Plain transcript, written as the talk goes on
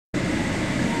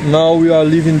Now we are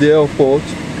leaving the airport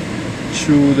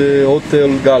to the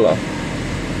Hotel Gala.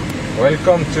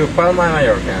 Welcome to Palma,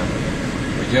 Mallorca.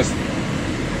 We just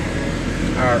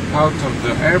are out of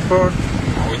the airport.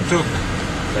 We took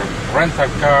the rental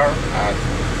car at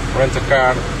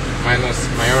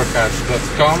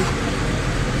rentalcar-mallorca.com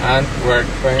and we're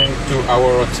going to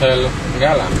our hotel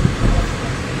Gala.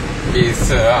 It's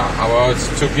about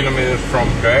 2 kilometers from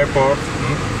the airport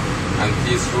and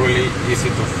it's really easy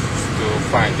to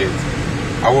find it.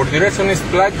 Our direction is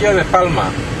Playa de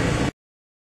Palma.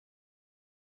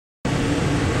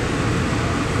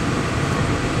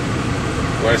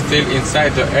 We're still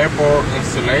inside the airport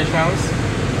installations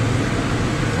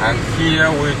and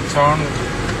here we turn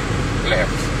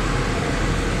left.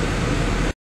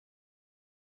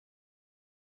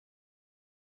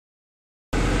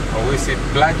 We see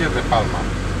Playa de Palma.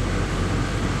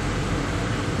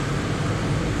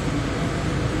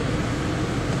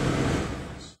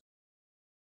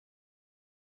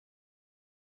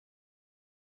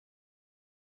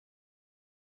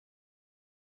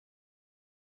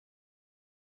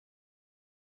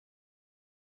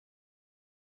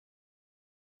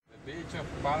 The beach of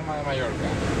Palma de Mallorca.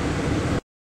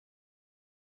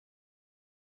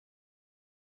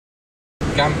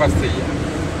 Pastilla.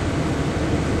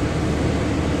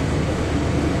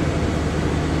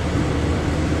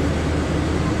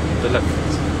 The left.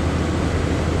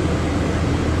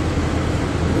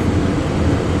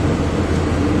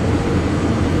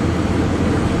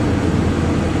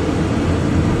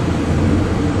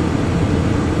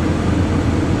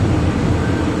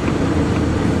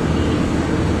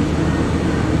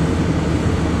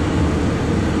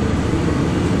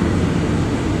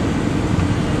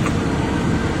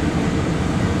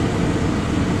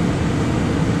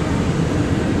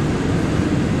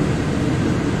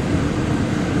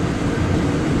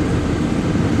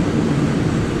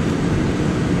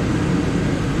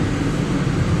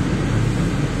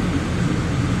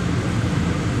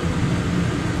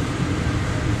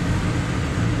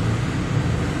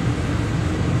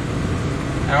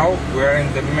 Now we're in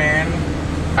the main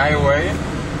highway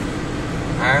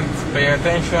and pay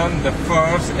attention, the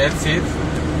first exit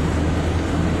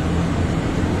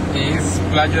is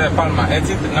Playa de Palma,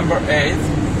 exit number 8,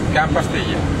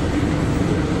 Pastilla.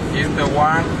 Is the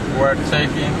one we're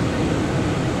taking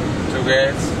to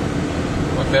get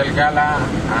Hotel Gala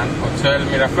and Hotel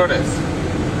Miraflores.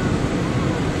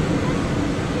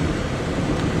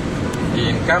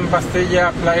 In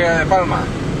Pastilla, Playa de Palma.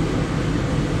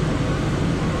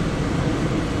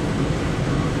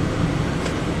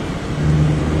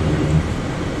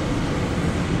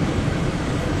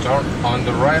 Turn on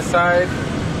the right side.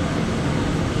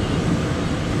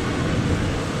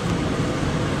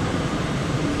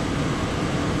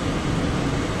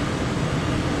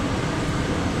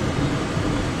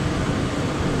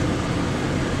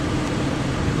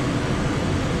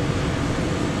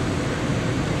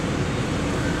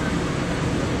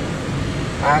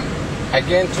 And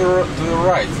again to the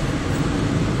right.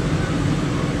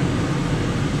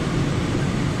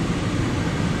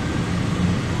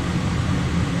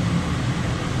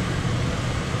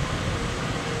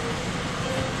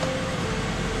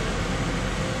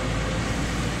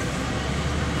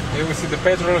 Here we see the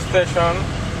petrol station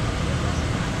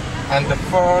and the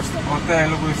first hotel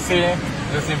we see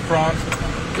just in front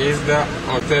is the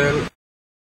hotel.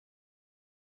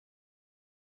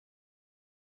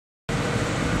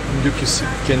 You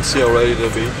can see already the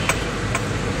beach.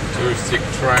 Touristic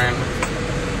train.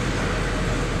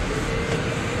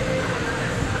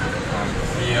 And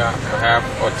here we have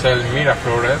Hotel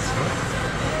Miraflores.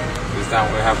 This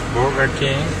time we have Burger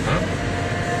King.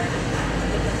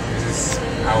 This is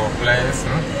our place.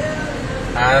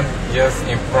 And just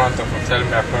in front of Hotel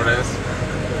Miraflores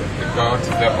we go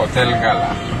to the Hotel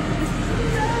Gala.